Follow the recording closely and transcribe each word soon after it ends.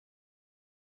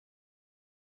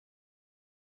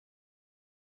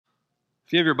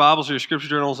If you have your Bibles or your scripture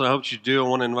journals, and I hope you do, I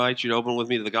want to invite you to open with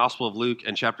me to the Gospel of Luke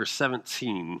and chapter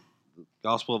 17.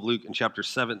 Gospel of Luke and chapter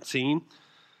 17.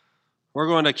 We're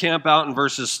going to camp out in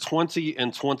verses 20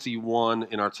 and 21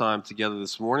 in our time together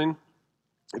this morning.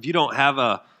 If you don't have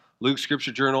a Luke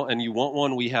scripture journal and you want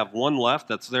one, we have one left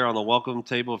that's there on the welcome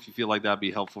table if you feel like that would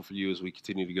be helpful for you as we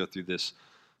continue to go through this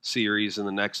series in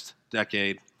the next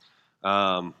decade. It's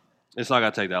not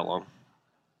going to take that long.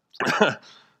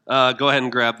 Go ahead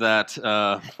and grab that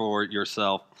for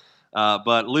yourself.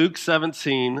 But Luke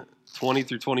 17, 20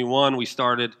 through 21, we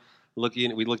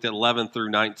looked at 11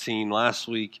 through 19 last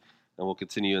week, and we'll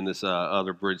continue in this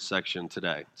other bridge section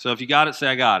today. So if you got it, say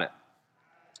I got it.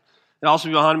 It'll also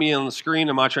be behind me on the screen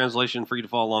in my translation for you to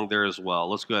follow along there as well.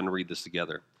 Let's go ahead and read this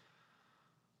together.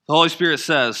 The Holy Spirit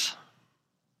says,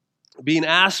 being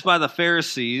asked by the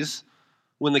Pharisees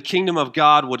when the kingdom of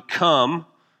God would come,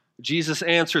 Jesus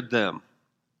answered them,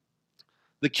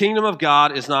 the kingdom of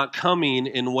God is not coming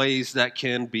in ways that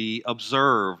can be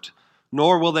observed,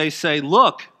 nor will they say,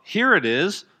 look, here it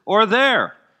is, or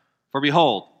there. For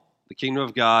behold, the kingdom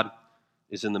of God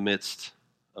is in the midst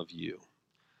of you.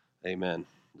 Amen.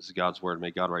 This is God's word. May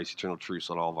God write eternal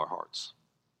truths on all of our hearts.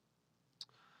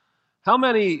 How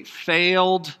many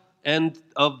failed end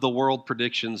of the world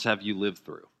predictions have you lived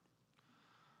through?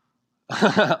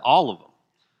 All of them.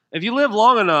 If you live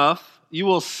long enough, you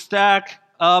will stack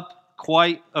up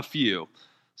quite a few.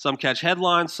 Some catch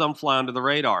headlines, some fly under the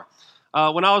radar.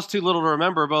 When I was too little to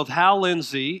remember, both Hal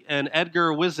Lindsey and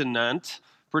Edgar Whisenant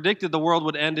predicted the world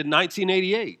would end in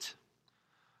 1988.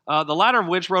 The latter of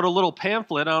which wrote a little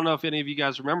pamphlet, I don't know if any of you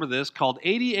guys remember this, called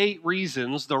 88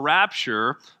 Reasons the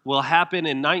Rapture Will Happen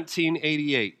in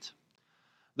 1988.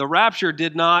 The rapture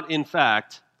did not, in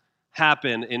fact,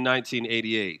 happen in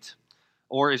 1988.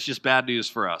 Or it's just bad news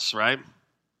for us, right?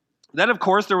 Then, of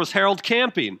course, there was Harold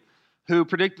Camping, who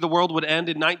predicted the world would end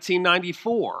in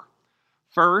 1994.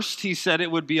 First, he said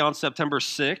it would be on September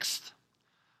 6th,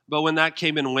 but when that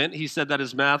came and went, he said that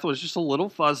his math was just a little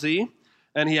fuzzy,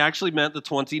 and he actually meant the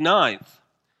 29th.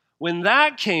 When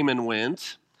that came and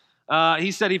went,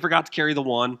 he said he forgot to carry the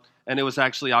 1, and it was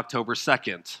actually October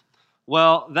 2nd.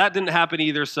 Well, that didn't happen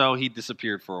either, so he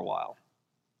disappeared for a while.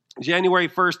 January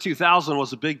 1st, 2000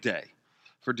 was a big day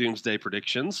for doomsday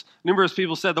predictions. Numerous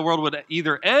people said the world would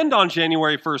either end on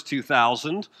January 1st,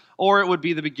 2000, or it would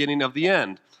be the beginning of the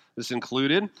end. This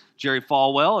included Jerry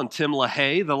Falwell and Tim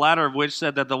LaHaye, the latter of which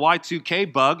said that the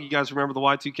Y2K bug, you guys remember the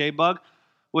Y2K bug,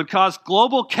 would cause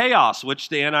global chaos, which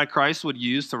the Antichrist would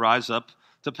use to rise up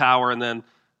to power, and then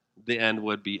the end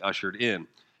would be ushered in.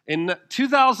 In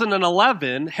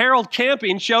 2011, Harold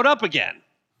Camping showed up again.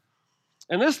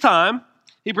 And this time,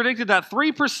 he predicted that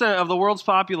 3% of the world's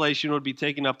population would be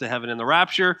taken up to heaven in the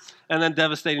rapture, and then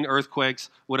devastating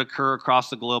earthquakes would occur across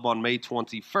the globe on May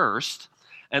 21st,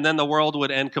 and then the world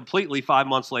would end completely 5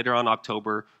 months later on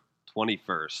October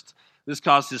 21st. This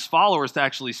caused his followers to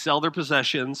actually sell their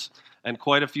possessions, and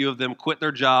quite a few of them quit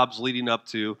their jobs leading up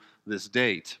to this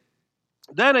date.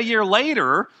 Then a year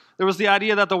later, there was the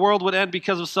idea that the world would end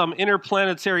because of some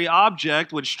interplanetary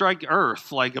object would strike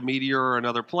Earth, like a meteor or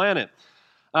another planet.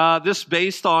 This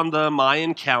based on the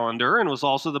Mayan calendar and was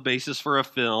also the basis for a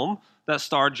film that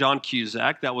starred John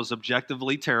Cusack that was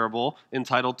objectively terrible,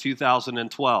 entitled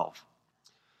 2012.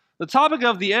 The topic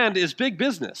of the end is big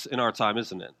business in our time,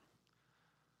 isn't it?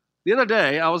 The other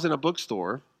day, I was in a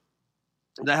bookstore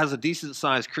that has a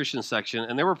decent-sized Christian section,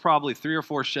 and there were probably 3 or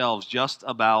 4 shelves just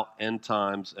about end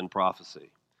times and prophecy.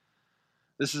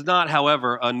 This is not,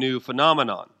 however, a new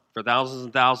phenomenon. For thousands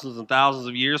and thousands and thousands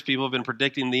of years, people have been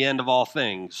predicting the end of all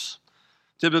things.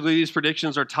 Typically, these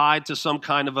predictions are tied to some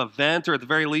kind of event, or at the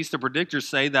very least, the predictors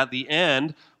say that the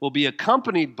end will be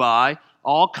accompanied by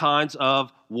all kinds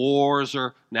of wars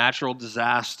or natural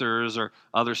disasters or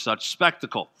other such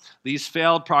spectacle. These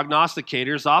failed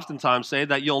prognosticators oftentimes say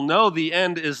that you'll know the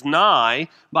end is nigh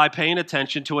by paying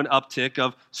attention to an uptick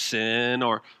of sin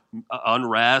or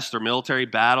unrest or military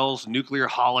battles, nuclear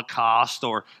holocaust,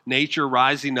 or nature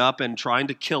rising up and trying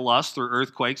to kill us through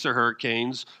earthquakes or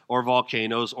hurricanes or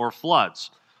volcanoes or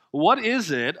floods. What is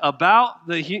it about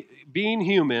being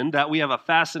human that we have a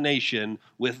fascination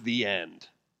with the end?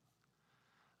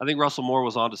 I think Russell Moore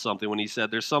was onto something when he said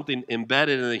there's something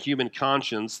embedded in the human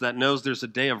conscience that knows there's a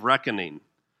day of reckoning.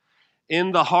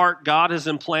 In the heart, God has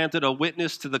implanted a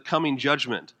witness to the coming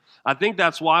judgment. I think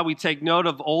that's why we take note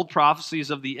of old prophecies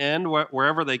of the end,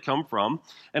 wherever they come from,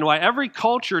 and why every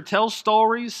culture tells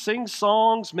stories, sings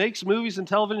songs, makes movies and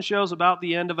television shows about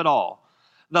the end of it all.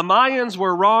 The Mayans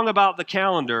were wrong about the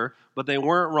calendar, but they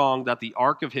weren't wrong that the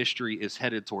arc of history is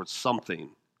headed towards something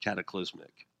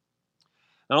cataclysmic.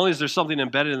 Not only is there something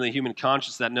embedded in the human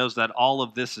conscience that knows that all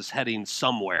of this is heading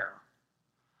somewhere,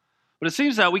 but it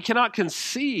seems that we cannot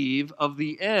conceive of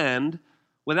the end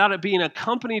without it being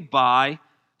accompanied by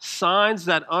signs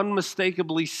that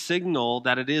unmistakably signal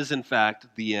that it is, in fact,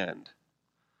 the end.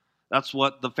 That's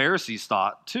what the Pharisees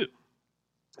thought, too.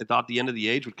 They thought the end of the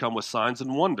age would come with signs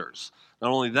and wonders.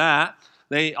 Not only that,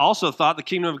 they also thought the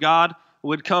kingdom of God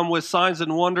would come with signs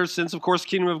and wonders, since, of course, the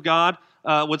kingdom of God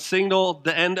would signal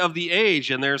the end of the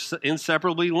age, and they're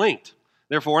inseparably linked.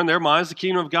 Therefore, in their minds, the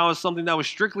kingdom of God was something that was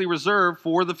strictly reserved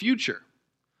for the future.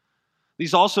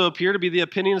 These also appear to be the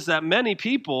opinions that many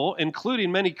people,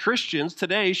 including many Christians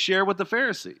today, share with the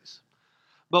Pharisees.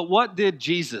 But what did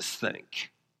Jesus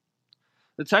think?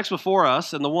 The text before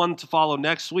us and the one to follow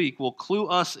next week will clue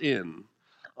us in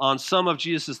on some of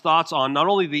Jesus' thoughts on not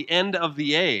only the end of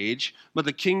the age, but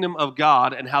the kingdom of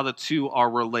God and how the two are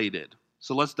related.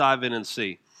 So let's dive in and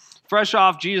see. Fresh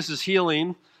off Jesus'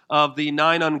 healing of the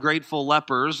 9 ungrateful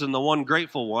lepers and the one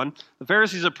grateful one, the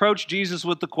Pharisees approached Jesus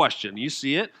with the question. You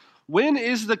see it. When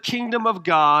is the kingdom of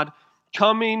God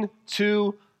coming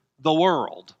to the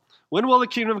world? When will the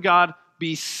kingdom of God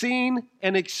be seen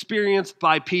and experienced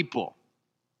by people?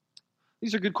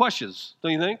 These are good questions,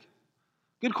 don't you think?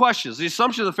 Good questions. The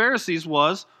assumption of the Pharisees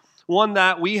was one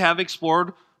that we have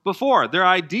explored before. Their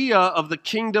idea of the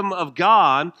kingdom of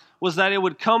God was that it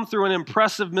would come through an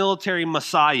impressive military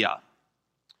Messiah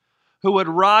who would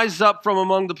rise up from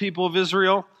among the people of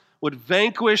Israel, would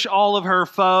vanquish all of her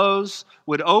foes,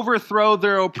 would overthrow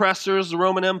their oppressors, the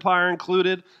Roman Empire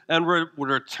included, and would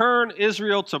return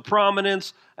Israel to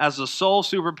prominence as the sole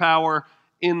superpower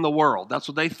in the world. That's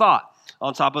what they thought.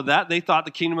 On top of that, they thought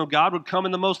the kingdom of God would come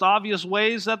in the most obvious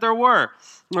ways that there were,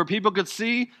 where people could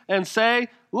see and say,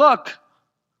 look,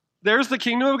 there's the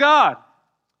kingdom of God.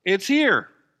 It's here.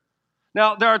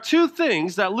 Now, there are two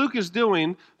things that Luke is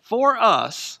doing for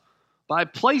us by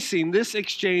placing this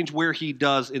exchange where he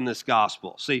does in this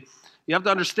gospel. See, you have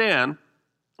to understand,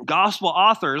 gospel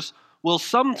authors will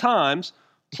sometimes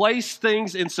place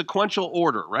things in sequential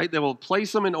order, right? They will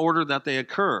place them in order that they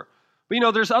occur.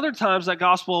 But there's other times that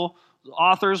gospel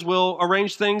authors will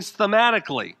arrange things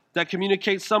thematically that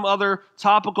communicate some other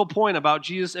topical point about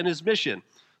Jesus and his mission.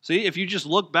 See, if you just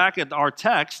look back at our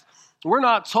text, we're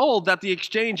not told that the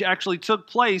exchange actually took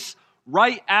place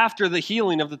right after the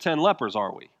healing of the 10 lepers,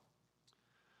 are we?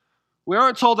 We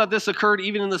aren't told that this occurred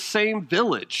even in the same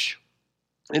village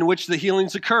in which the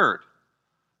healings occurred.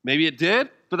 Maybe it did,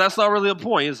 but that's not really the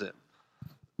point, is it?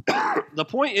 The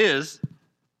point is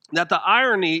that the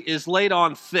irony is laid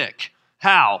on thick.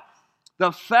 How?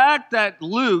 The fact that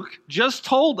Luke just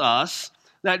told us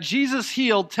that Jesus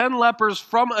healed 10 lepers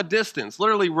from a distance,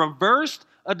 literally reversed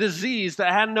a disease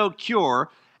that had no cure,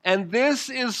 and this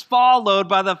is followed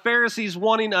by the Pharisees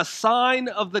wanting a sign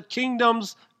of the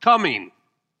kingdom's coming,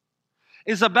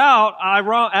 is about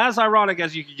as ironic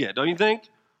as you could get, don't you think?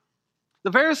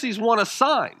 The Pharisees want a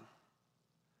sign.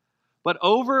 But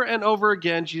over and over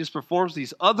again, Jesus performs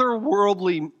these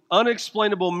otherworldly,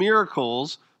 unexplainable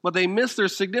miracles, but they miss their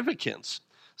significance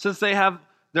since they have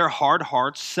their hard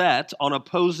hearts set on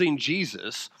opposing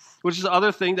Jesus, which is the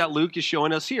other thing that Luke is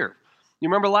showing us here. You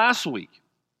remember last week,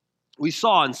 we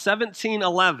saw in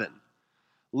 17:11,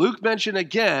 Luke mentioned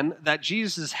again that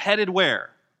Jesus is headed where?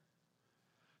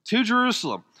 To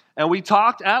Jerusalem. And we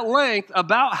talked at length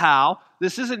about how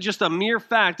this isn't just a mere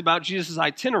fact about Jesus'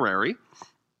 itinerary,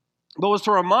 but was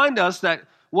to remind us that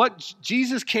what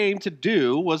Jesus came to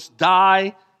do was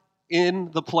die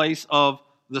in the place of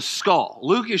the skull.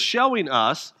 Luke is showing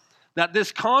us that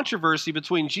this controversy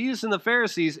between Jesus and the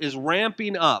Pharisees is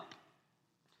ramping up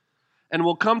and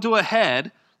will come to a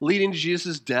head, leading to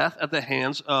Jesus' death at the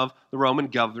hands of the Roman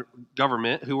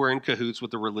government, who were in cahoots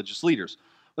with the religious leaders.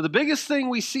 But the biggest thing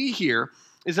we see here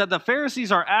is that the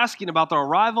Pharisees are asking about the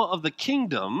arrival of the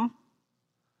kingdom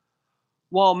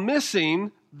while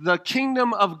missing the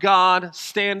kingdom of God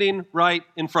standing right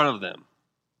in front of them.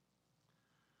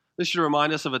 This should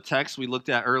remind us of a text we looked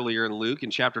at earlier in Luke in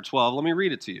chapter 12. Let me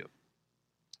read it to you.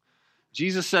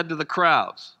 Jesus said to the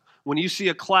crowds, "When you see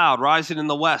a cloud rising in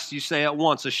the west, you say at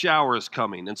once, a shower is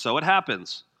coming, and so it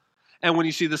happens. And when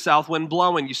you see the south wind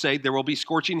blowing, you say, there will be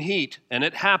scorching heat, and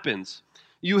it happens.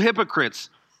 You hypocrites,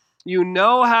 you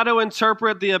know how to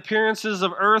interpret the appearances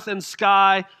of earth and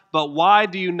sky, but why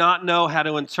do you not know how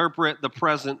to interpret the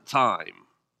present time?"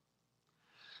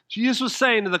 Jesus was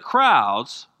saying to the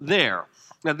crowds there,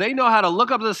 now they know how to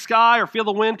look up to the sky or feel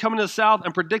the wind coming to the south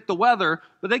and predict the weather,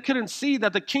 but they couldn't see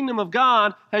that the kingdom of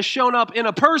God has shown up in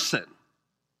a person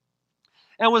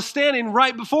and was standing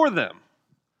right before them.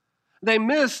 They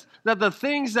missed that the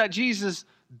things that Jesus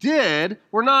did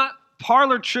were not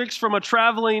parlor tricks from a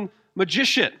traveling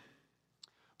magician,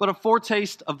 but a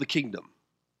foretaste of the kingdom.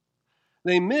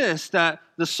 They missed that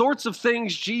the sorts of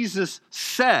things Jesus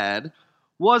said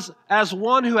was as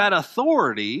one who had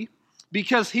authority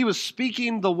because he was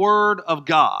speaking the word of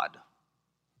God.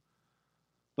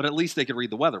 But at least they could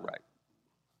read the weather right.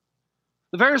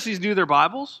 The Pharisees knew their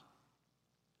Bibles.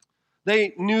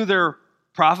 They knew their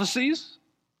prophecies.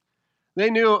 They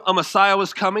knew a Messiah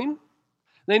was coming.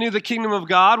 They knew the kingdom of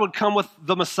God would come with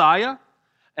the Messiah,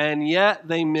 and yet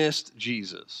they missed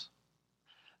Jesus.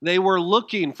 They were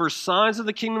looking for signs of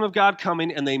the kingdom of God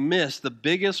coming, and they missed the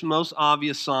biggest, most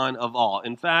obvious sign of all.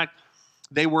 In fact,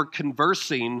 they were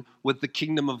conversing with the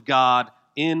kingdom of God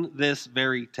in this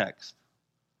very text.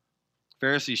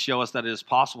 Pharisees show us that it is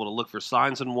possible to look for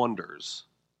signs and wonders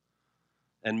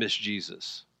and miss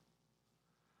Jesus.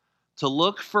 To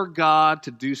look for God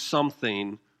to do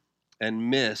something and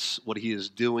miss what he is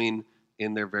doing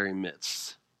in their very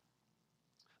midst.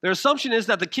 Their assumption is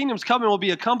that the kingdom's coming will be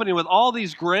accompanied with all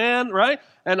these grand, right,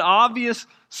 and obvious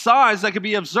signs that could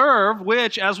be observed,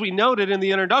 which, as we noted in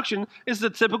the introduction, is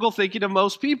the typical thinking of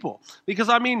most people.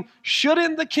 Because,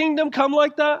 shouldn't the kingdom come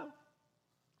like that?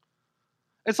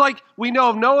 It's like we know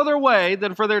of no other way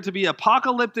than for there to be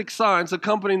apocalyptic signs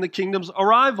accompanying the kingdom's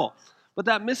arrival. But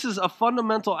that misses a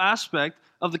fundamental aspect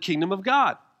of the kingdom of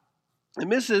God. It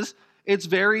misses its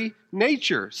very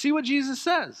nature. See what Jesus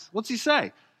says. What's he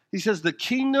say? He says, the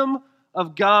kingdom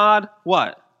of God,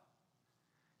 what?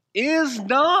 Is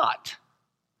not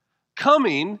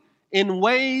coming in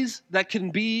ways that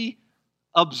can be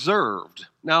observed.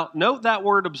 Now, note that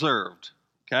word observed,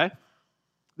 okay?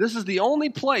 This is the only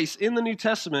place in the New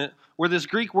Testament where this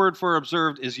Greek word for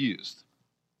observed is used.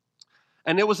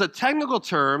 And it was a technical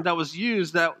term that was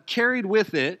used that carried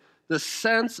with it the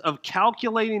sense of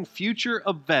calculating future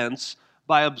events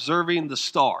by observing the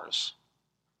stars,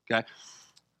 okay?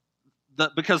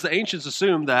 Because the ancients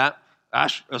assumed that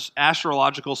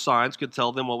astrological signs could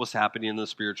tell them what was happening in the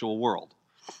spiritual world.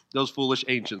 Those foolish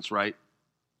ancients, right?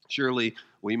 Surely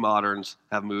we moderns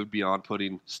have moved beyond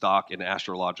putting stock in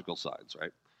astrological signs,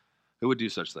 right? Who would do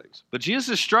such things? But Jesus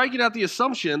is striking out the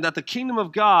assumption that the kingdom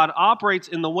of God operates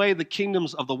in the way the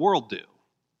kingdoms of the world do.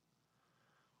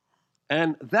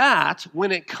 And that,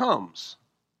 when it comes,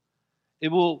 it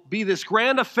will be this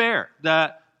grand affair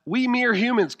that we mere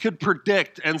humans could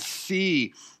predict and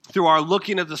see through our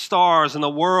looking at the stars and the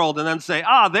world and then say,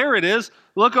 there it is.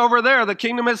 Look over there. The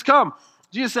kingdom has come.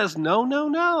 Jesus says, no, no,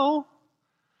 no.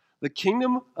 The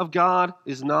kingdom of God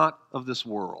is not of this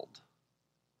world.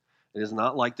 It is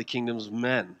not like the kingdom's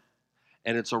men.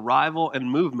 And its arrival and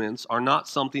movements are not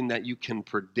something that you can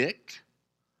predict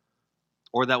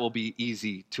or that will be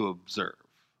easy to observe.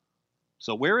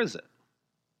 So where is it?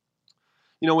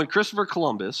 When Christopher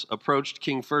Columbus approached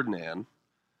King Ferdinand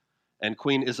and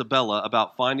Queen Isabella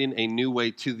about finding a new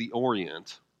way to the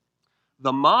Orient,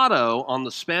 the motto on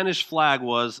the Spanish flag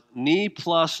was "Ni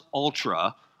plus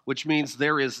ultra," which means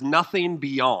there is nothing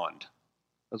beyond.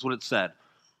 That's what it said.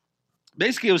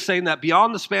 Basically, it was saying that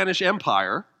beyond the Spanish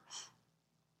Empire,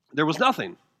 there was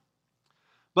nothing.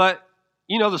 But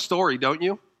you know the story, don't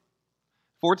you?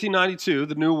 1492,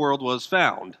 the New World was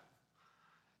found,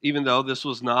 even though this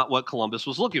was not what Columbus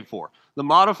was looking for. The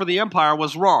motto for the empire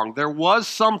was wrong. There was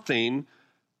something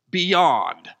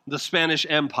beyond the Spanish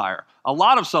Empire. A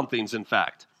lot of somethings, in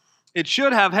fact. It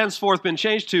should have henceforth been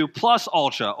changed to plus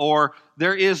ultra, or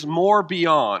there is more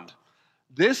beyond.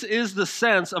 This is the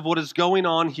sense of what is going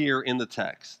on here in the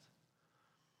text.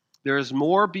 There is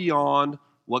more beyond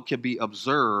what can be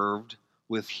observed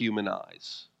with human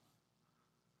eyes.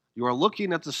 You are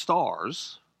looking at the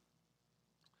stars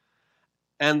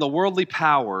and the worldly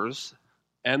powers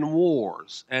and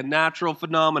wars and natural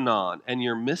phenomenon, and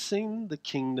you're missing the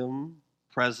kingdom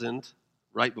present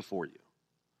right before you.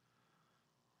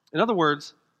 In other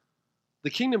words, the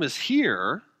kingdom is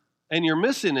here, and you're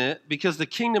missing it because the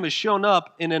kingdom has shown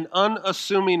up in an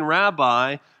unassuming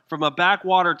rabbi from a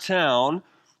backwater town,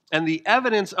 and the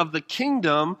evidence of the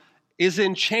kingdom is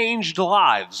in changed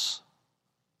lives,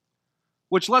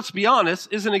 which, let's be honest,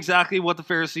 isn't exactly what the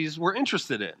Pharisees were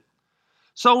interested in.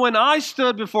 So when I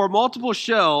stood before multiple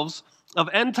shelves of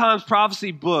end times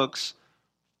prophecy books,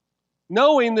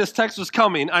 knowing this text was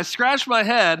coming, I scratched my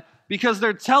head because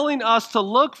they're telling us to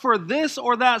look for this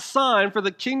or that sign for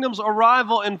the kingdom's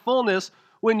arrival in fullness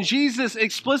when Jesus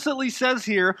explicitly says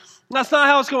here, that's not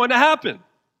how it's going to happen.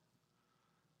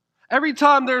 Every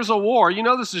time there's a war, you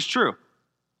know this is true.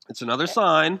 It's another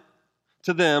sign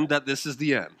to them that this is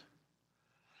the end.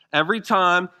 Every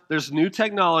time there's new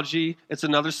technology, it's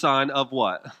another sign of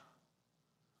what?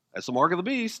 That's the mark of the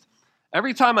beast.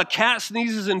 Every time a cat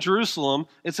sneezes in Jerusalem,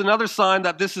 it's another sign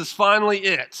that this is finally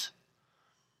it.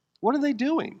 What are they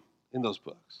doing in those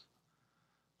books?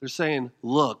 They're saying,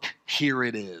 look, here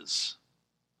it is.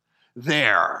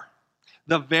 There.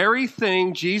 The very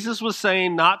thing Jesus was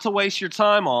saying not to waste your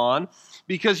time on,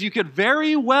 because you could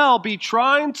very well be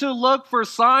trying to look for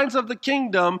signs of the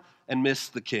kingdom and miss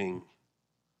the king.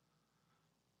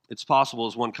 It's possible,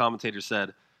 as one commentator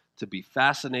said, to be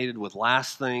fascinated with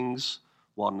last things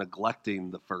while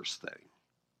neglecting the first thing.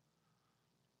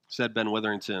 Said Ben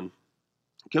Witherington,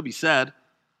 it could be said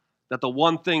that the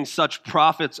one thing such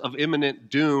prophets of imminent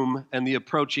doom and the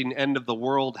approaching end of the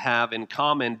world have in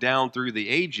common down through the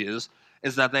ages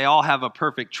is that they all have a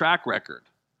perfect track record.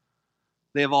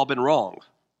 They have all been wrong.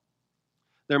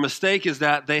 Their mistake is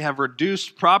that they have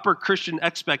reduced proper Christian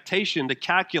expectation to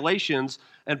calculations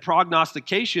and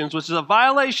prognostications, which is a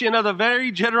violation of the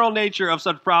very general nature of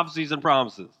such prophecies and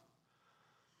promises.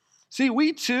 See,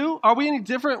 we too, are we any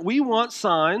different? We want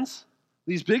signs,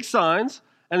 these big signs,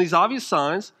 and these obvious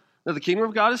signs that the kingdom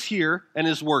of God is here and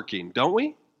is working, don't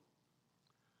we?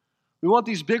 We want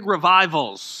these big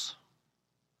revivals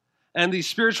and these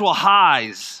spiritual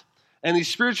highs and these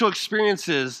spiritual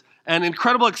experiences and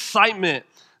incredible excitement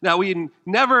that we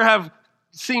never have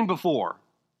seen before.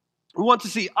 We want to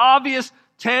see obvious,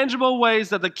 tangible ways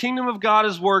that the kingdom of God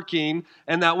is working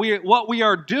and that what we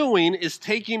are doing is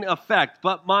taking effect.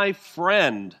 But my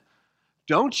friend,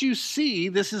 don't you see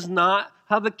this is not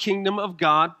how the kingdom of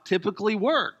God typically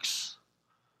works?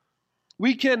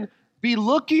 We can be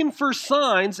looking for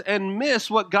signs and miss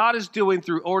what God is doing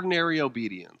through ordinary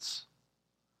obedience,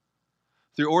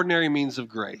 through ordinary means of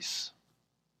grace,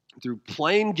 through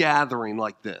plain gathering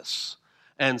like this,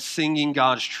 and singing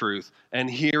God's truth and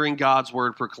hearing God's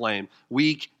word proclaimed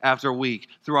week after week,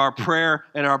 through our prayer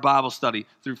and our Bible study,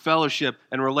 through fellowship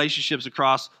and relationships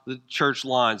across the church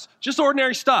lines. Just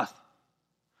ordinary stuff.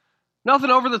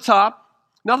 Nothing over the top.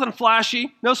 Nothing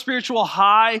flashy, no spiritual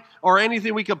high or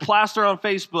anything we could plaster on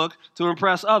Facebook to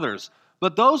impress others.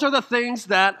 But those are the things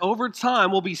that over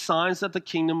time will be signs that the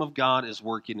kingdom of God is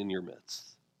working in your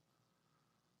midst.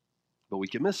 But we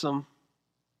can miss them.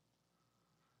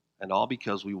 And all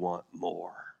because we want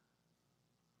more.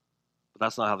 But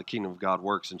that's not how the kingdom of God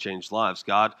works and changes lives.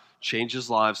 God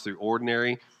changes lives through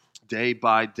ordinary,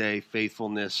 day-by-day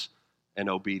faithfulness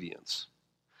and obedience.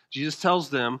 Jesus tells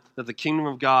them that the kingdom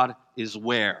of God is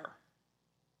where?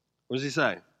 What does he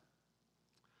say?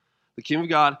 The kingdom of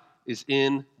God is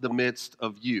in the midst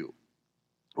of you.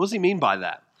 What does he mean by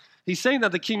that? He's saying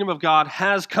that the kingdom of God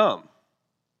has come.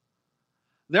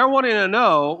 They're wanting to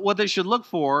know what they should look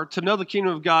for to know the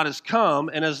kingdom of God has come,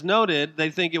 and as noted,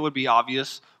 they think it would be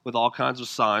obvious with all kinds of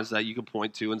signs that you could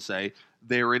point to and say,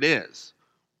 there it is.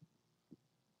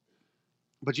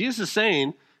 But Jesus is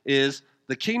saying is,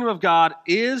 the kingdom of God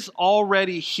is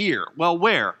already here. Well,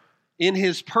 where? In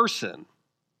his person.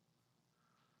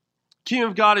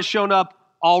 Kingdom of God has shown up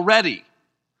already.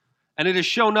 And it has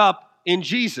shown up in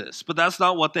Jesus. But that's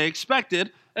not what they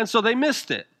expected. And so they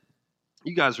missed it.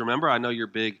 You guys remember, I know you're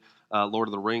big Lord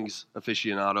of the Rings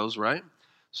aficionados, right?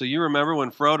 So you remember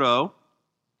when Frodo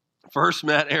first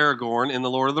met Aragorn in the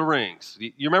Lord of the Rings.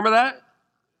 You remember that?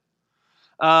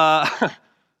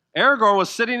 Aragorn was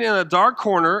sitting in a dark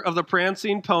corner of the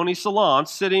prancing pony salon,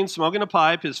 sitting, smoking a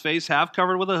pipe, his face half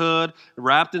covered with a hood,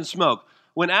 wrapped in smoke.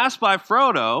 When asked by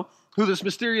Frodo who this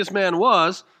mysterious man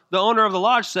was, the owner of the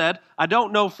lodge said, I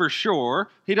don't know for sure.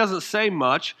 He doesn't say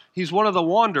much. He's one of the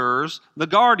Wanderers, the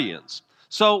Guardians.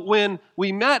 So when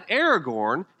we met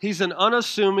Aragorn, he's an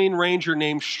unassuming ranger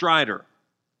named Strider.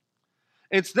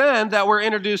 It's then that we're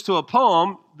introduced to a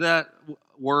poem that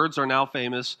words are now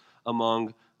famous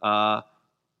among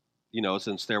it's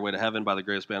in Stairway to Heaven by the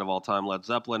greatest band of all time, Led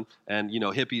Zeppelin. And,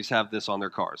 hippies have this on their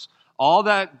cars. All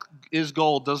that is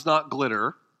gold does not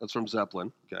glitter. That's from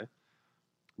Zeppelin, okay?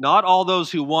 Not all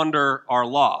those who wander are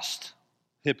lost.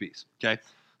 Hippies, okay?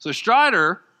 So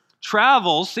Strider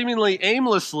travels seemingly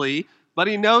aimlessly, but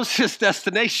he knows his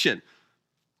destination.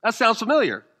 That sounds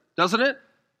familiar, doesn't it?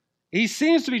 He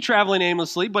seems to be traveling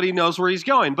aimlessly, but he knows where he's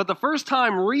going. But the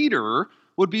first-time reader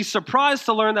would be surprised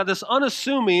to learn that this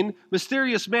unassuming,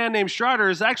 mysterious man named Strider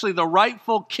is actually the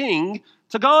rightful king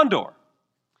to Gondor,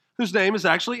 whose name is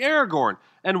actually Aragorn.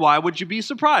 And why would you be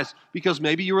surprised? Because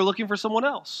maybe you were looking for someone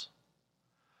else.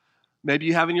 Maybe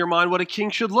you have in your mind what a king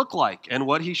should look like and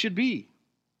what he should be.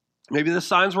 Maybe the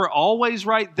signs were always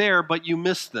right there, but you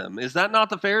missed them. Is that not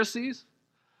the Pharisees?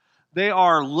 They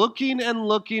are looking and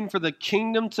looking for the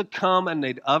kingdom to come, and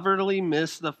they'd utterly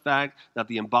miss the fact that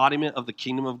the embodiment of the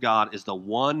kingdom of God is the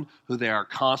one who they are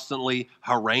constantly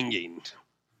haranguing.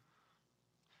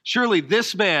 Surely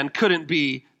this man couldn't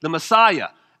be the Messiah.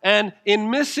 And in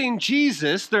missing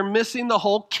Jesus, they're missing the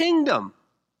whole kingdom.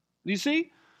 Do you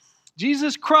see?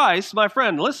 Jesus Christ, my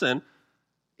friend, listen,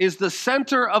 is the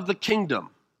center of the kingdom.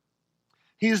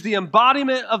 He is the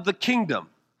embodiment of the kingdom.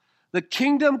 The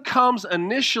kingdom comes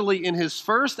initially in his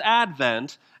first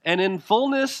advent and in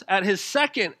fullness at his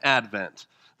second advent.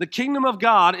 The kingdom of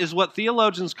God is what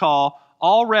theologians call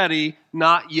already,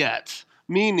 not yet,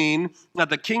 meaning that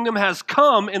the kingdom has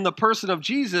come in the person of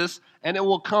Jesus and it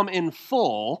will come in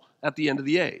full at the end of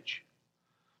the age.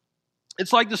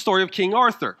 It's like the story of King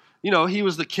Arthur. You know, he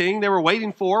was the king they were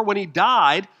waiting for. When he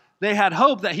died, they had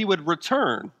hope that he would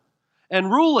return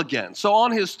and rule again. So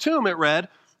on his tomb it read,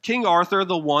 King Arthur,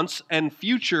 the once and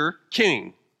future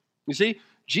king. You see,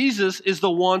 Jesus is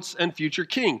the once and future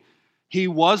king. He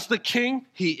was the king,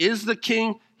 he is the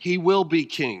king, he will be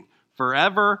king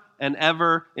forever and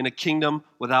ever in a kingdom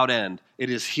without end. It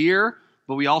is here,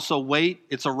 but we also wait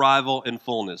its arrival in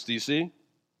fullness. Do you see?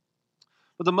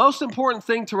 But the most important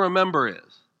thing to remember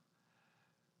is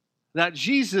that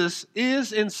Jesus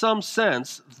is, in some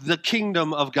sense, the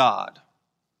kingdom of God.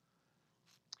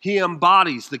 He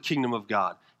embodies the kingdom of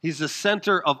God. He's the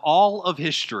center of all of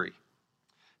history.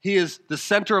 He is the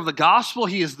center of the gospel.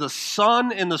 He is the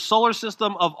sun in the solar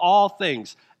system of all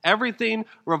things. Everything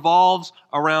revolves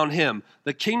around him.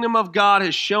 The kingdom of God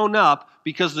has shown up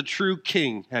because the true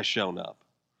king has shown up.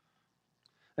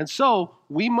 And so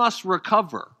we must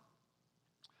recover.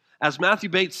 As Matthew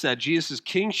Bates said, Jesus'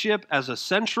 kingship as a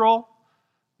central,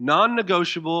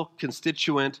 non-negotiable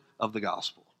constituent of the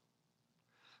gospel.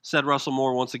 Said Russell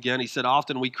Moore once again, he said,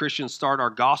 often we Christians start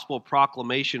our gospel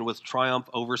proclamation with triumph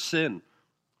over sin.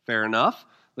 Fair enough.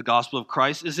 The gospel of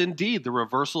Christ is indeed the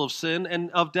reversal of sin and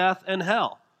of death and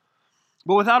hell.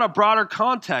 But without a broader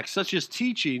context, such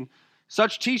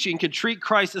teaching could treat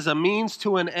Christ as a means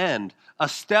to an end, a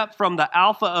step from the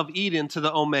Alpha of Eden to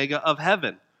the Omega of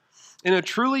heaven. In a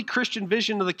truly Christian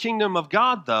vision of the kingdom of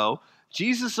God, though,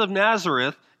 Jesus of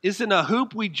Nazareth isn't a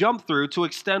hoop we jump through to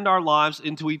extend our lives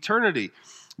into eternity.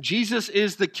 Jesus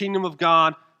is the kingdom of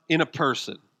God in a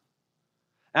person.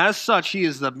 As such, he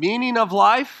is the meaning of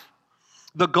life,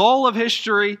 the goal of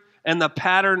history, and the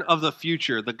pattern of the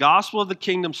future. The gospel of the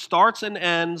kingdom starts and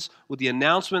ends with the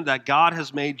announcement that God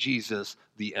has made Jesus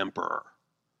the emperor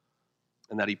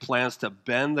and that he plans to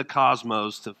bend the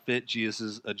cosmos to fit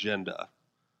Jesus' agenda,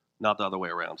 not the other way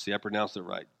around. See, I pronounced it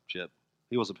right, Chip.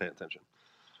 He wasn't paying attention.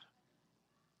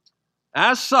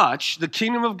 As such, the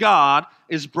kingdom of God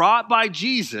is brought by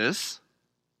Jesus.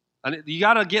 And you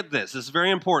got to get this. This is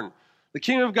very important. The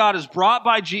kingdom of God is brought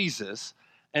by Jesus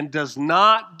and does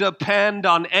not depend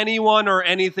on anyone or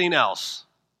anything else.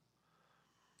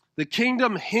 The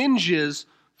kingdom hinges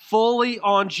fully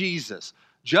on Jesus.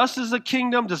 Just as the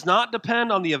kingdom does not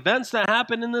depend on the events that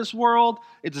happen in this world,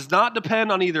 it does not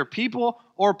depend on either people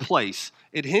or place.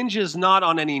 It hinges not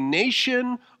on any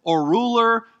nation or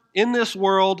ruler in this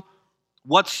world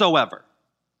whatsoever.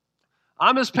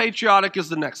 I'm as patriotic as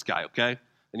the next guy, okay?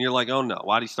 And you're like, oh no,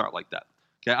 why did he start like that?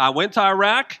 Okay, I went to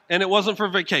Iraq and it wasn't for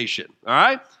vacation, all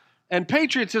right? And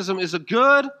patriotism is a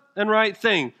good and right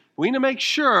thing. We need to make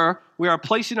sure we are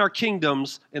placing our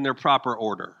kingdoms in their proper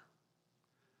order.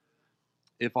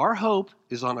 If our hope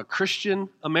is on a Christian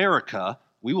America,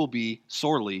 we will be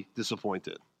sorely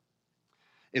disappointed.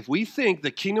 If we think the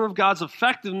kingdom of God's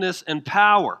effectiveness and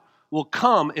power will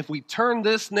come if we turn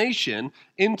this nation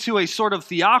into a sort of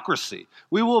theocracy,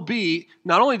 we will be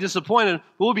not only disappointed,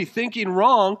 we will be thinking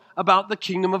wrong about the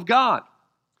kingdom of God.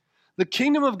 The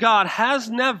kingdom of God has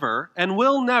never and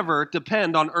will never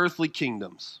depend on earthly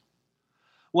kingdoms.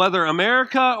 Whether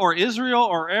America or Israel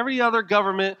or every other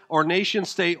government or nation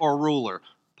state or ruler.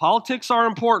 Politics are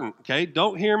important, okay?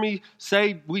 Don't hear me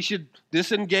say we should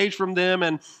disengage from them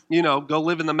and, go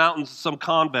live in the mountains in some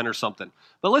convent or something.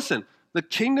 But listen, the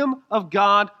kingdom of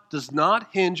God does not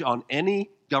hinge on any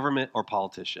government or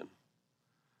politician.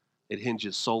 It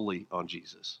hinges solely on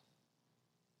Jesus.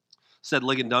 Said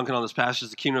Ligon Duncan on this passage,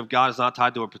 the kingdom of God is not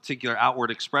tied to a particular outward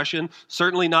expression,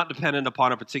 certainly not dependent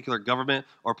upon a particular government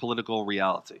or political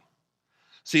reality.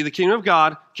 See, the kingdom of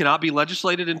God cannot be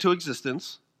legislated into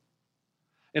existence.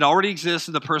 It already exists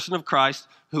in the person of Christ,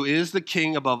 who is the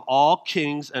king above all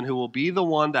kings and who will be the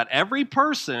one that every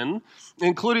person,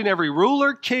 including every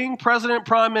ruler, king, president,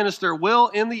 prime minister, will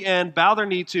in the end bow their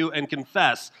knee to and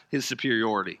confess his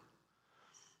superiority.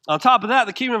 On top of that,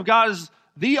 the kingdom of God is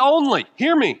the only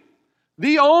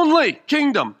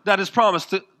kingdom that is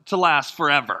promised to last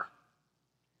forever.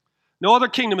 No other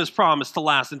kingdom is promised to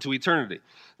last into eternity.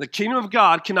 The kingdom of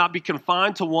God cannot be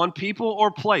confined to one people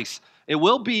or place. It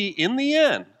will be, in the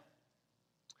end,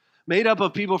 made up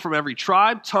of people from every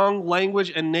tribe, tongue,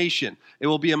 language, and nation. It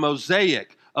will be a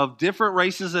mosaic of different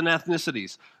races and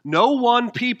ethnicities. No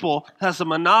one people has a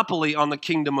monopoly on the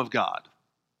kingdom of God.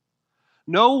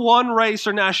 No one race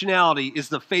or nationality is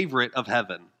the favorite of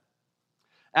heaven.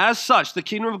 As such, the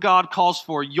kingdom of God calls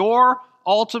for your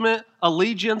ultimate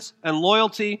allegiance and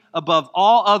loyalty above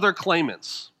all other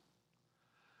claimants.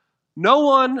 No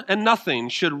one and nothing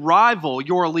should rival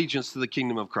your allegiance to the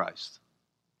kingdom of Christ.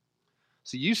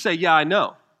 So you say, yeah, I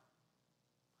know.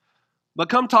 But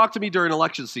come talk to me during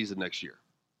election season next year.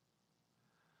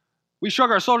 We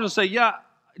shrug our shoulders and say, yeah,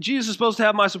 Jesus is supposed to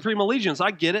have my supreme allegiance.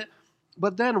 I get it.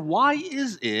 But then why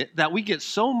is it that we get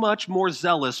so much more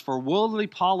zealous for worldly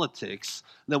politics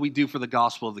than we do for the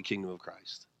gospel of the kingdom of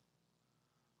Christ?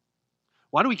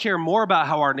 Why do we care more about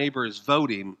how our neighbor is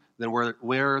voting than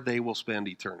where they will spend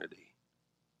eternity?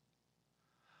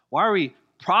 Why are we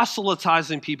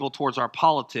proselytizing people towards our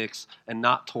politics and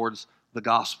not towards the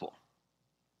gospel?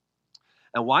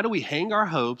 And why do we hang our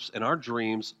hopes and our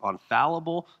dreams on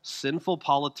fallible, sinful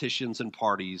politicians and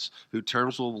parties whose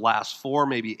terms will last 4,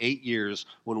 maybe 8 years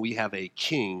when we have a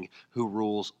king who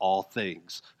rules all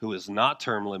things, who is not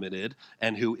term limited,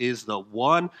 and who is the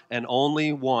one and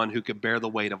only one who could bear the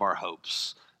weight of our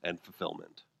hopes and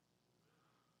fulfillment?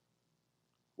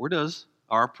 Where does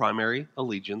our primary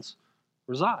allegiance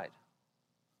reside?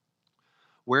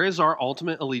 Where is our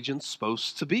ultimate allegiance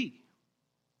supposed to be?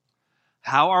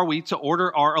 How are we to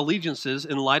order our allegiances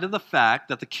in light of the fact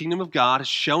that the kingdom of God has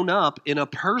shown up in a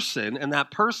person, and that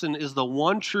person is the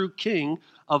one true king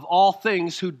of all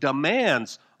things who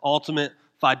demands ultimate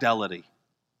fidelity?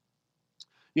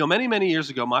 You know, many, many years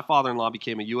ago, my father-in-law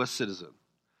became a U.S. citizen.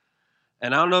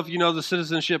 And I don't know if you know the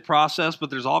citizenship process,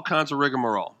 but there's all kinds of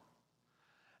rigmarole.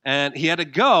 And he had to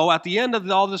go, at the end of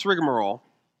all this rigmarole,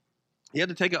 he had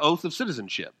to take an oath of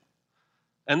citizenship.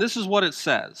 And this is what it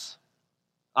says.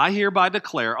 I hereby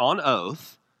declare on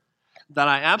oath that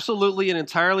I absolutely and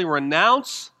entirely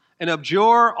renounce and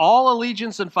abjure all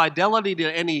allegiance and fidelity to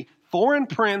any foreign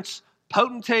prince,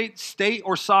 potentate, state,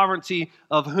 or sovereignty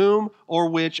of whom or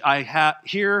which I have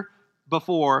here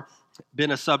before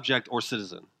been a subject or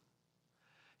citizen.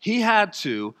 He had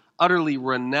to utterly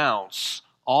renounce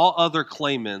all other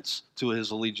claimants to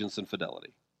his allegiance and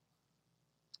fidelity.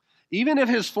 Even if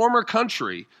his former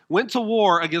country went to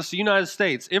war against the United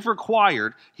States, if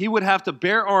required, he would have to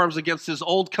bear arms against his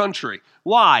old country.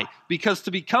 Why? Because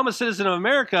to become a citizen of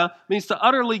America means to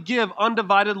utterly give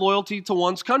undivided loyalty to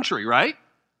one's country, right?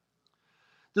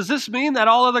 Does this mean that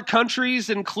all other countries,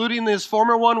 including his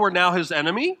former one, were now his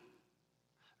enemy?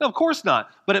 No, of course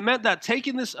not. But it meant that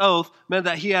taking this oath meant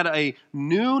that he had a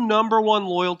new number one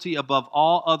loyalty above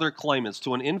all other claimants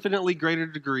to an infinitely greater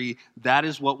degree. That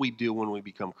is what we do when we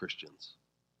become Christians.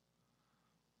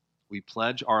 We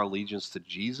pledge our allegiance to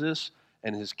Jesus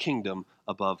and his kingdom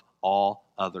above all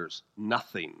others.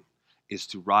 Nothing is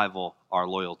to rival our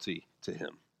loyalty to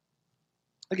him.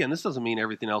 Again, this doesn't mean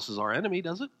everything else is our enemy,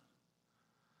 does it?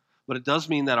 But it does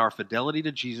mean that our fidelity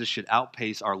to Jesus should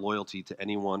outpace our loyalty to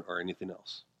anyone or anything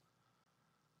else.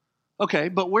 Okay,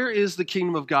 but where is the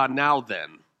kingdom of God now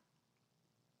then?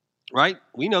 Right?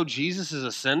 We know Jesus is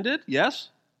ascended, yes?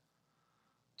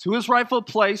 To his rightful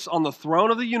place on the throne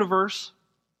of the universe.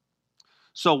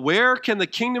 So where can the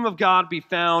kingdom of God be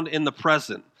found in the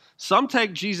present? Some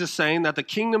take Jesus saying that the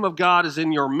kingdom of God is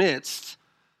in your midst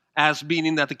as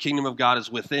meaning that the kingdom of God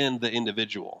is within the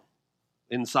individual,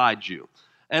 inside you.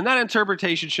 And that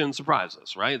interpretation shouldn't surprise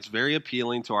us, right? It's very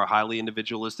appealing to our highly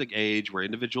individualistic age where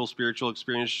individual spiritual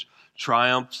experience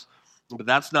triumphs. But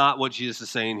that's not what Jesus is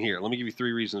saying here. Let me give you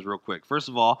 3 reasons real quick. First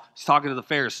of all, he's talking to the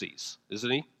Pharisees,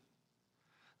 isn't he?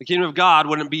 The kingdom of God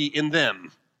wouldn't be in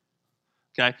them.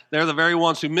 Okay? They're the very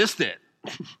ones who missed it.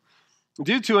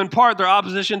 Due to, in part, their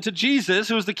opposition to Jesus,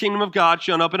 who is the kingdom of God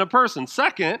shown up in a person.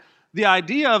 Second, the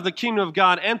idea of the kingdom of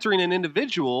God entering an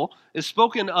individual is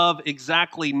spoken of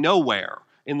exactly nowhere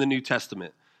in the New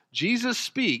Testament. Jesus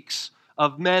speaks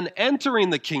of men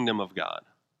entering the kingdom of God,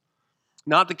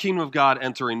 not the kingdom of God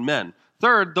entering men.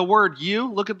 Third, the word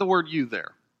you, look at the word you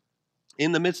there.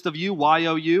 In the midst of you,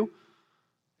 Y-O-U,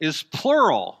 is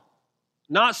plural,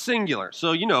 not singular.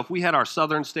 So, if we had our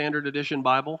Southern Standard Edition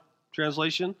Bible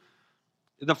translation,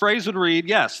 the phrase would read,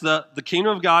 yes, the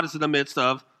kingdom of God is in the midst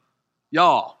of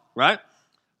y'all, right?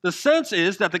 The sense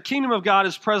is that the kingdom of God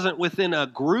is present within a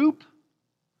group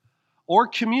or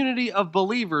community of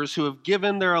believers who have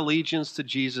given their allegiance to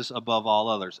Jesus above all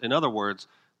others. In other words,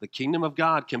 the kingdom of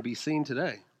God can be seen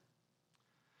today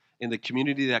in the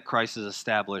community that Christ has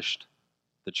established,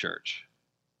 the church.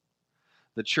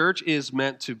 The church is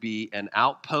meant to be an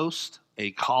outpost,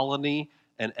 a colony,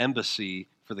 an embassy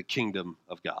for for the kingdom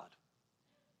of God.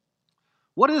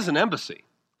 What is an embassy?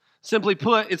 Simply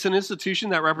put, it's an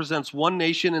institution that represents one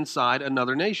nation inside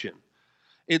another nation.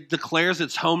 It declares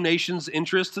its home nation's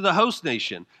interest to the host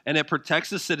nation, and it protects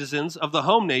the citizens of the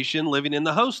home nation living in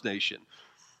the host nation.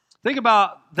 Think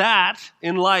about that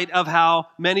in light of how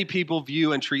many people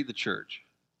view and treat the church.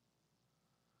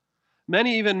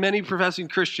 Many professing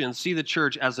Christians see the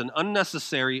church as an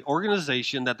unnecessary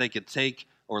organization that they could take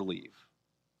or leave.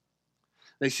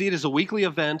 They see it as a weekly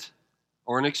event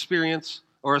or an experience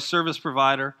or a service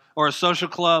provider or a social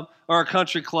club or a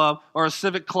country club or a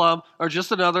civic club or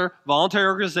just another voluntary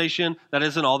organization that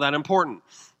isn't all that important.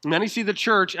 Many see the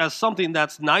church as something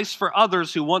that's nice for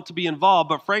others who want to be involved,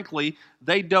 but frankly,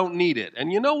 they don't need it.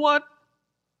 And you know what?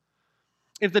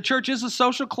 If the church is a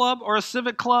social club or a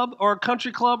civic club or a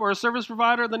country club or a service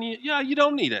provider, then you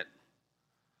don't need it.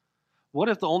 What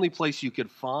if the only place you could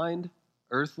find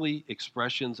earthly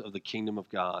expressions of the kingdom of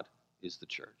God is the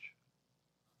church?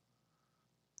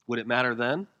 Would it matter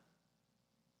then?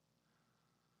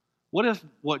 What if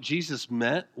what Jesus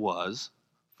meant was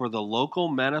for the local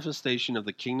manifestation of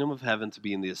the kingdom of heaven to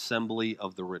be in the assembly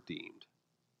of the redeemed?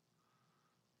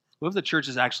 What if the church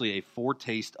is actually a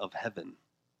foretaste of heaven?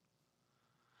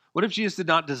 What if Jesus did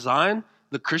not design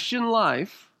the Christian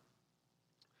life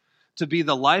to be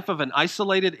the life of an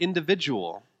isolated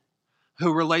individual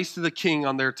who relates to the king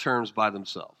on their terms by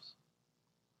themselves?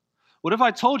 What if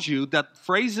I told you that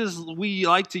phrases we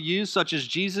like to use, such as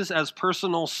Jesus as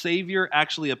personal Savior,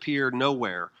 actually appear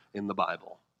nowhere in the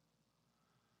Bible?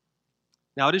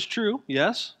 Now, it is true,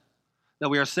 yes, that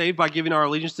we are saved by giving our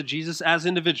allegiance to Jesus as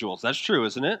individuals. That's true,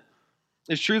 isn't it?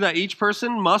 It's true that each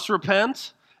person must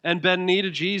repent and bend knee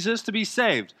to Jesus to be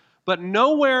saved. But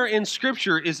nowhere in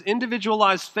Scripture is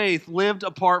individualized faith lived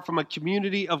apart from a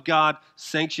community of God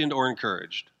sanctioned or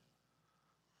encouraged.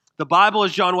 The Bible,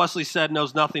 as John Wesley said,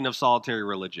 knows nothing of solitary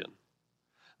religion.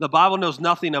 The Bible knows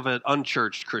nothing of an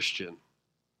unchurched Christian.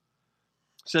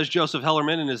 Says Joseph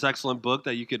Hellerman in his excellent book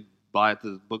that you could buy at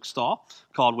the bookstall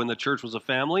called When the Church Was a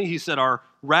Family. He said, our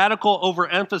radical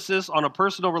overemphasis on a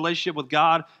personal relationship with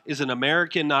God is an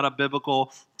American, not a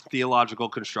biblical theological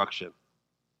construction.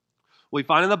 What we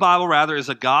find in the Bible, rather, is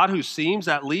a God who seems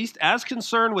at least as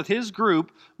concerned with his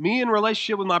group, me in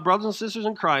relationship with my brothers and sisters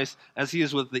in Christ, as he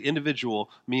is with the individual,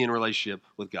 me in relationship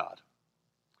with God.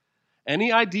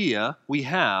 Any idea we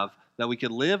have that we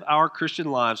could live our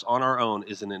Christian lives on our own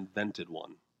is an invented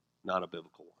one, not a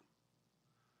biblical one.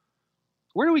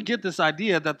 Where do we get this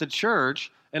idea that the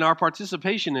church and our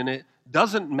participation in it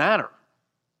doesn't matter?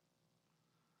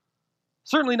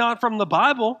 Certainly not from the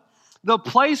Bible. The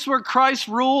place where Christ's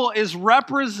rule is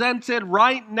represented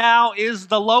right now is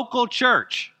the local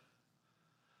church.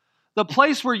 The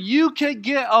place where you can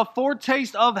get a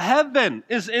foretaste of heaven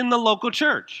is in the local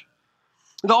church.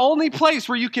 The only place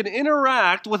where you can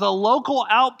interact with a local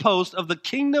outpost of the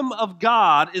kingdom of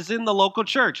God is in the local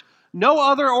church. No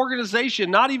other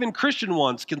organization, not even Christian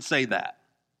ones, can say that.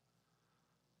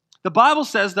 The Bible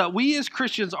says that we as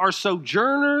Christians are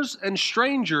sojourners and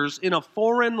strangers in a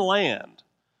foreign land.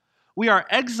 We are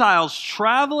exiles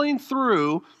traveling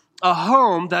through a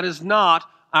home that is not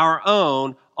our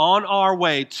own on our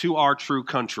way to our true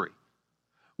country.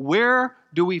 Where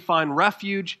do we find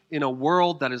refuge in a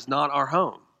world that is not our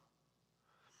home?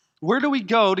 Where do we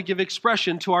go to give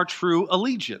expression to our true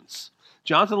allegiance?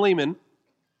 Jonathan Leeman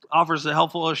offers a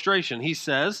helpful illustration. He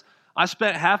says, I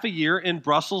spent half a year in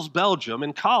Brussels, Belgium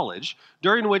in college,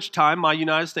 during which time my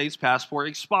United States passport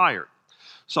expired.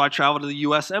 So I traveled to the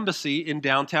U.S. Embassy in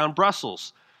downtown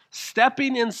Brussels.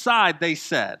 Stepping inside, they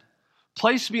said,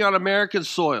 place me on American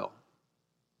soil.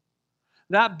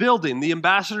 That building, the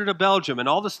ambassador to Belgium, and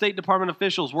all the State Department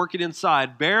officials working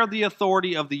inside bear the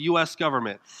authority of the U.S.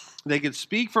 government. They could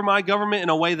speak for my government in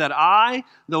a way that I,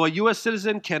 though a U.S.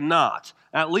 citizen, cannot,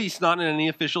 at least not in any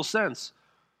official sense.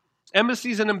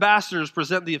 Embassies and ambassadors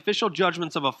present the official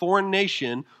judgments of a foreign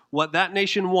nation, what that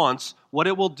nation wants, what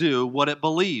it will do, what it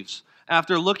believes.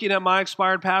 After looking at my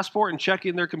expired passport and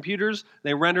checking their computers,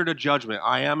 they rendered a judgment.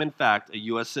 I am, in fact, a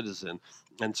U.S. citizen,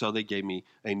 and so they gave me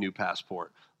a new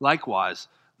passport. Likewise,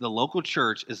 the local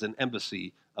church is an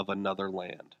embassy of another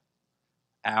land,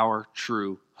 our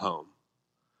true home.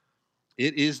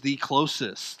 It is the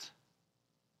closest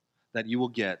that you will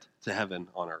get to heaven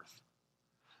on earth.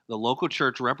 The local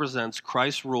church represents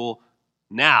Christ's rule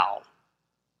now.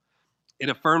 It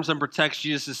affirms and protects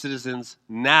Jesus' citizens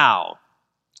now.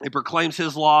 It proclaims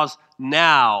his laws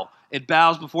now. It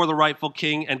bows before the rightful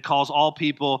king and calls all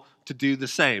people to do the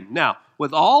same. Now,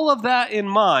 with all of that in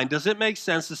mind, does it make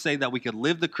sense to say that we could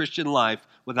live the Christian life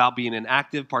without being an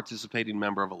active, participating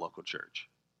member of a local church?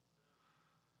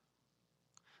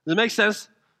 Does it make sense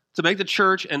to make the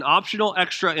church an optional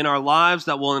extra in our lives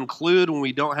that we'll include when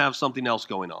we don't have something else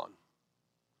going on?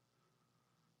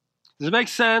 Does it make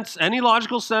sense, any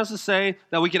logical sense, to say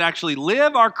that we could actually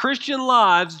live our Christian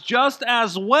lives just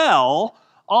as well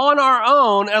on our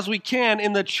own as we can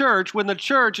in the church, when the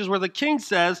church is where the King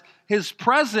says his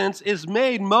presence is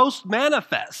made most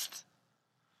manifest?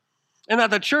 And that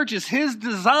the church is his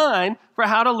design for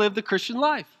how to live the Christian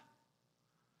life.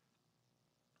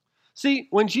 See,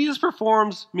 when Jesus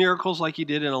performs miracles like he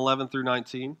did in 11 through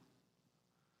 19,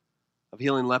 of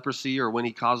healing leprosy, or when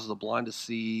he causes the blind to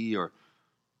see, or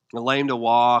the lame to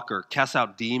walk, or casts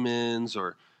out demons,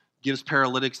 or gives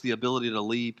paralytics the ability to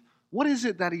leap, what is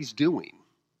it that he's doing?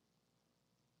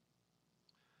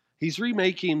 He's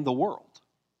remaking the world.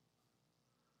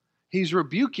 He's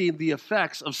rebuking the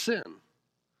effects of sin.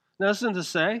 Now, this isn't to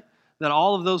say that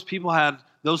all of those people had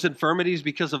those infirmities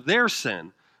because of their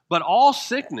sin, but all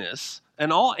sickness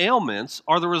and all ailments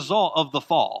are the result of the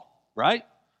fall, right?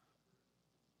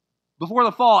 Before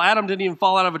the fall, Adam didn't even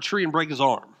fall out of a tree and break his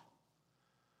arm.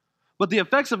 But the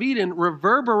effects of Eden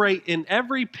reverberate in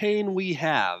every pain we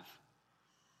have.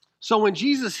 So when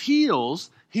Jesus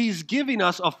heals, he's giving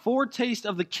us a foretaste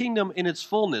of the kingdom in its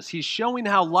fullness. He's showing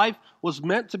how life was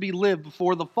meant to be lived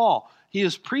before the fall. He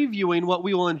is previewing what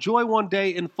we will enjoy one day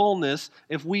in fullness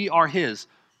if we are his.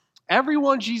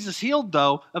 Everyone Jesus healed,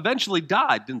 though, eventually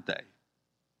died, didn't they?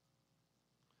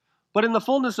 But in the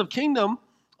fullness of kingdom,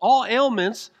 all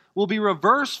ailments will be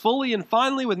reversed fully and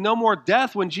finally with no more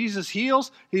death. When Jesus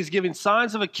heals, he's giving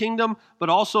signs of a kingdom, but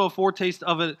also a foretaste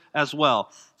of it as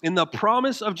well. In the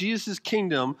promise of Jesus'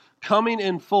 kingdom coming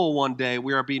in full one day,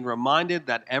 we are being reminded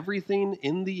that everything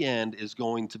in the end is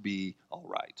going to be all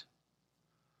right.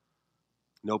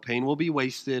 No pain will be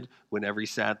wasted when every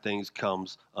sad thing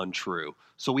comes untrue.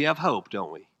 So we have hope,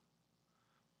 don't we?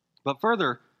 But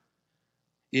further,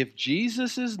 if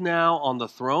Jesus is now on the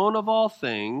throne of all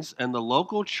things and the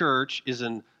local church is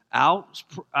an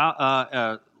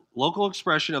local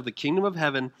expression of the kingdom of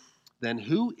heaven, then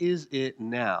who is it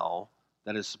now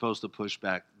that is supposed to push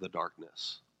back the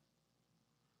darkness?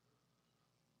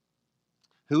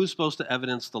 Who is supposed to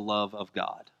evidence the love of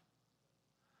God?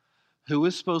 Who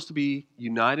is supposed to be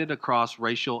united across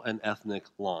racial and ethnic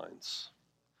lines?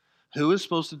 Who is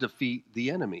supposed to defeat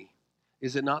the enemy?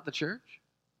 Is it not the church?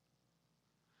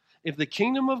 If the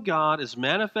kingdom of God is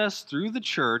manifest through the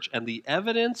church and the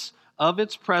evidence of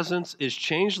its presence is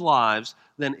changed lives,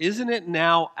 then isn't it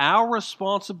now our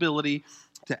responsibility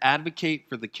to advocate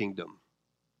for the kingdom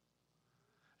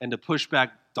and to push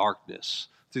back darkness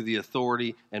through the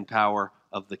authority and power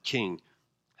of the King?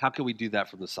 How can we do that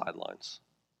from the sidelines?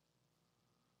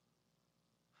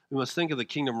 We must think of the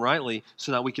kingdom rightly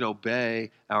so that we can obey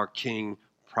our King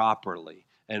properly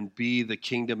and be the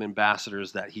kingdom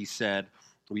ambassadors that he said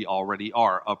we already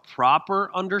are. A proper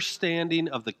understanding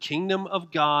of the kingdom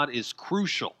of God is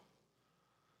crucial,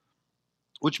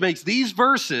 which makes these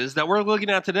verses that we're looking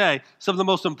at today some of the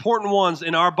most important ones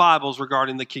in our Bibles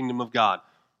regarding the kingdom of God.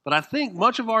 But I think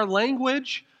much of our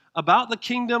language about the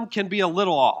kingdom can be a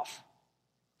little off.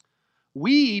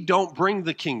 We don't bring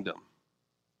the kingdom.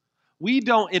 We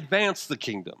don't advance the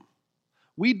kingdom.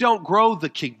 We don't grow the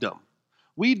kingdom.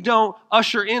 We don't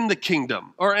usher in the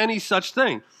kingdom or any such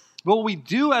thing. But what we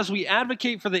do as we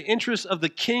advocate for the interests of the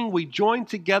King, we join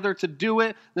together to do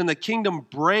it, then the kingdom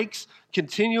breaks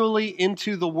continually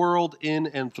into the world in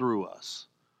and through us.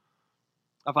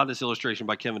 I found this illustration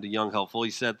by Kevin DeYoung helpful. He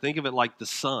said, think of it like the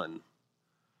sun.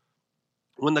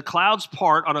 When the clouds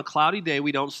part on a cloudy day,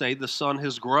 we don't say the sun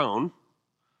has grown.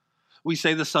 We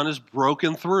say the sun is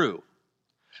broken through.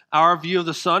 Our view of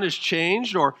the sun has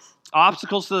changed, or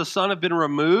obstacles to the sun have been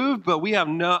removed, but we have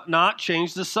not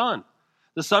changed the sun.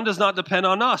 The sun does not depend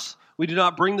on us. We do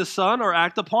not bring the sun or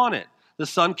act upon it. The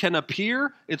sun can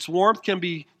appear, its warmth can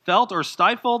be felt or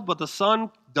stifled, but the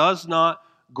sun does not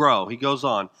grow. He goes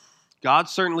on. God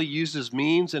certainly uses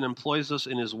means and employs us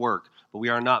in his work, but we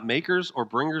are not makers or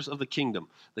bringers of the kingdom.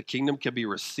 The kingdom can be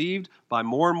received by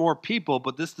more and more people,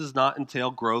 but this does not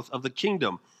entail growth of the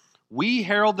kingdom. We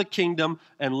herald the kingdom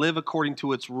and live according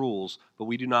to its rules, but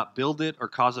we do not build it or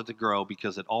cause it to grow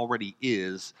because it already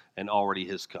is and already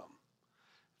has come.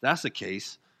 If that's the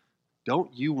case,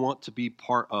 don't you want to be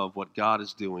part of what God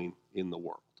is doing in the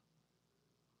world?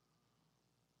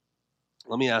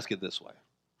 Let me ask it this way.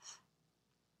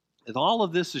 If all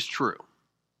of this is true,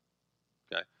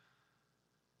 okay,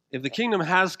 if the kingdom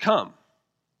has come,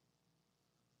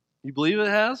 you believe it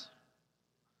has?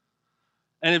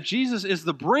 And if Jesus is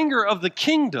the bringer of the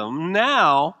kingdom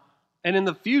now and in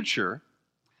the future,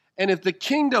 and if the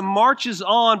kingdom marches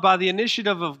on by the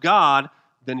initiative of God,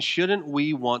 then shouldn't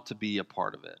we want to be a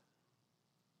part of it?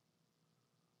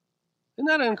 Isn't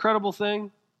that an incredible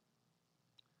thing?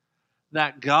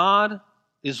 That God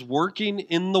is working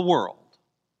in the world,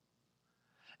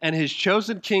 and his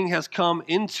chosen king has come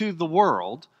into the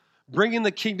world, bringing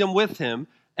the kingdom with him,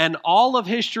 and all of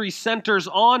history centers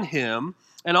on him,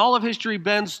 and all of history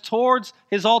bends towards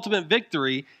his ultimate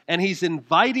victory, and he's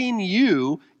inviting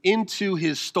you into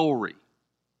his story.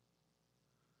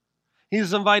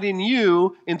 He's inviting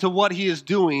you into what he is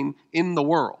doing in the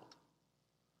world.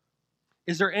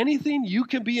 Is there anything you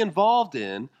can be involved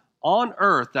in on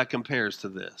earth that compares to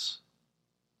this?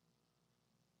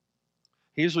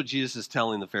 Here's what Jesus is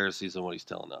telling the Pharisees and what he's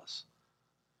telling us.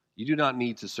 You do not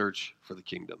need to search for the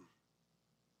kingdom.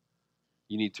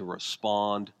 You need to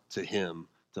respond to him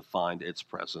to find its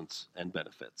presence and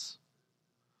benefits.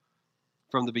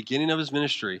 From the beginning of his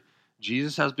ministry,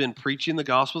 Jesus has been preaching the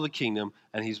gospel of the kingdom,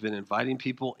 and he's been inviting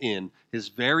people in. His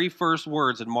very first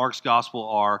words in Mark's gospel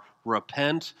are,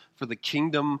 repent, for the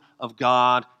kingdom of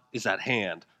God is at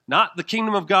hand. Not the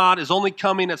kingdom of God is only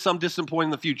coming at some distant point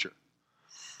in the future.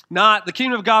 Not the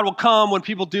kingdom of God will come when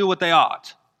people do what they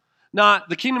ought. Not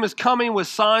the kingdom is coming with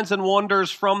signs and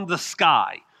wonders from the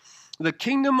sky. The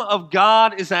kingdom of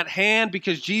God is at hand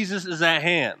because Jesus is at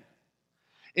hand.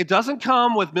 It doesn't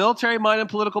come with military might and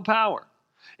political power.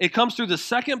 It comes through the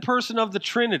second person of the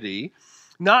Trinity,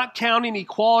 not counting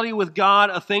equality with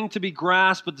God a thing to be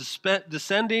grasped, but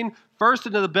descending first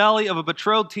into the belly of a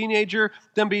betrothed teenager,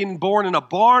 then being born in a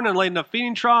barn and laid in a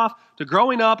feeding trough, to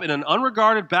growing up in an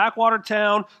unregarded backwater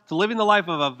town, to living the life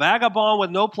of a vagabond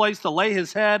with no place to lay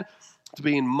his head, to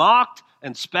being mocked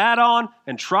and spat on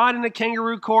and tried in a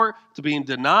kangaroo court, to being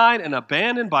denied and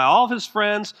abandoned by all of his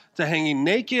friends, to hanging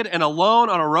naked and alone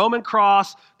on a Roman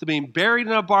cross, to being buried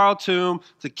in a borrowed tomb,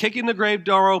 to kicking the grave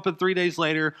door open 3 days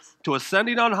later, to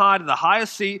ascending on high to the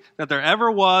highest seat that there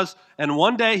ever was, and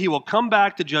one day he will come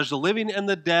back to judge the living and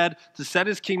the dead, to set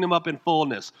his kingdom up in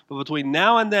fullness. But between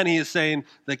now and then he is saying,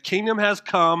 the kingdom has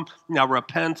come, now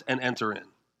repent and enter in.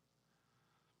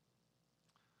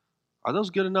 Are those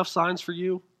good enough signs for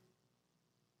you?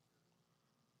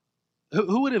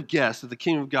 Who would have guessed that the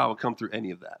kingdom of God would come through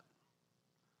any of that?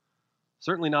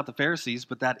 Certainly not the Pharisees,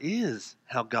 but that is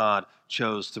how God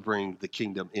chose to bring the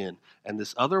kingdom in. And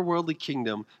this otherworldly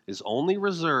kingdom is only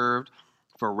reserved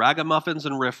for ragamuffins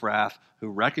and riffraff who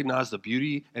recognize the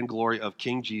beauty and glory of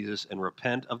King Jesus and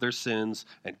repent of their sins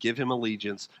and give him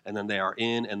allegiance, and then they are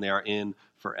in, and they are in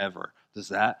forever. Does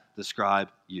that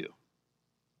describe you?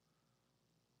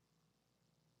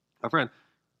 My friend,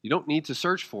 you don't need to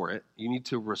search for it. You need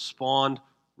to respond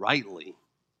rightly.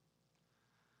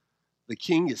 The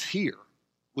king is here,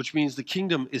 which means the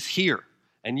kingdom is here,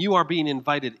 and you are being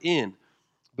invited in.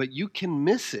 But you can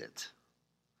miss it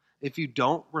if you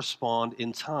don't respond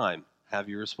in time. Have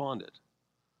you responded?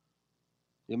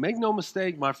 You make no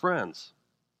mistake, my friends.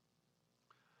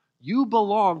 You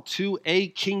belong to a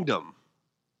kingdom.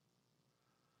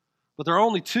 But there are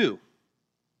only two.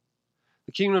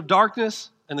 The kingdom of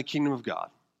darkness and the kingdom of God.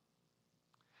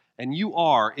 And you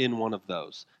are in one of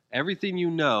those. Everything you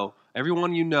know,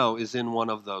 everyone you know is in one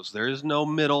of those. There is no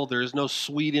middle. There is no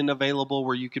Sweden available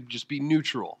where you could just be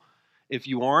neutral. If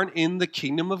you aren't in the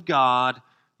kingdom of God,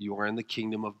 you are in the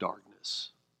kingdom of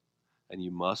darkness. And you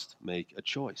must make a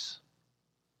choice.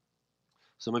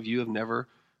 Some of you have never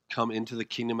come into the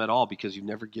kingdom at all because you've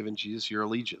never given Jesus your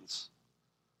allegiance.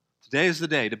 Today is the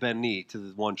day to bend knee to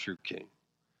the one true king.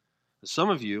 Some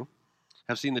of you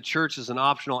have seen the church as an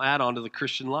optional add-on to the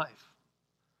Christian life.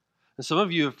 And some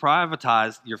of you have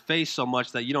privatized your faith so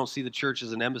much that you don't see the church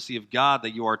as an embassy of God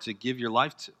that you are to give your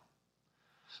life to.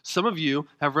 Some of you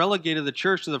have relegated the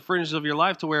church to the fringes of your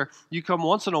life to where you come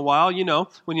once in a while,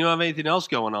 when you don't have anything else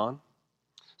going on.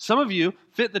 Some of you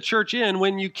fit the church in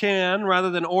when you can rather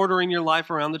than ordering your life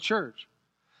around the church.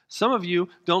 Some of you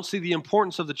don't see the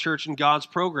importance of the church in God's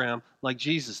program like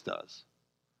Jesus does.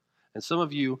 And some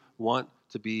of you want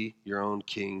to be your own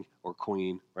king or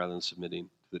queen rather than submitting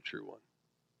to the true one.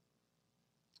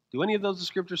 Do any of those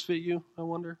descriptors fit you, I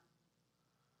wonder?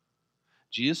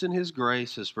 Jesus in his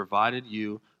grace has provided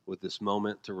you with this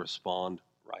moment to respond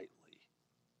rightly.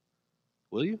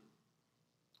 Will you?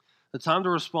 The time to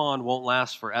respond won't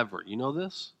last forever. You know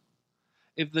this?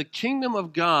 If the kingdom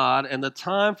of God and the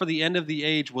time for the end of the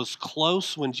age was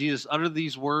close when Jesus uttered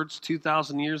these words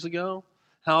 2,000 years ago,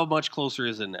 how much closer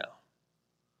is it now?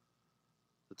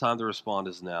 The time to respond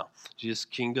is now. Jesus'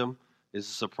 kingdom is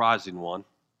a surprising one.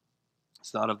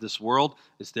 It's not of this world.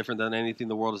 It's different than anything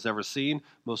the world has ever seen.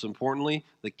 Most importantly,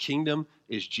 the kingdom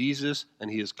is Jesus,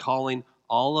 and he is calling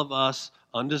all of us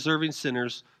undeserving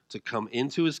sinners to come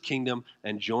into his kingdom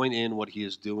and join in what he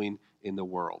is doing in the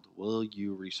world. Will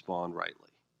you respond rightly?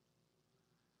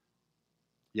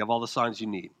 You have all the signs you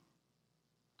need.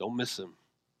 Don't miss them.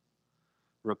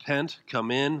 Repent, come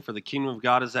in, for the kingdom of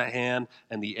God is at hand,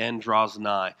 and the end draws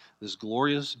nigh. This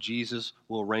glorious Jesus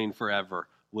will reign forever.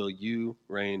 Will you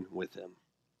reign with him?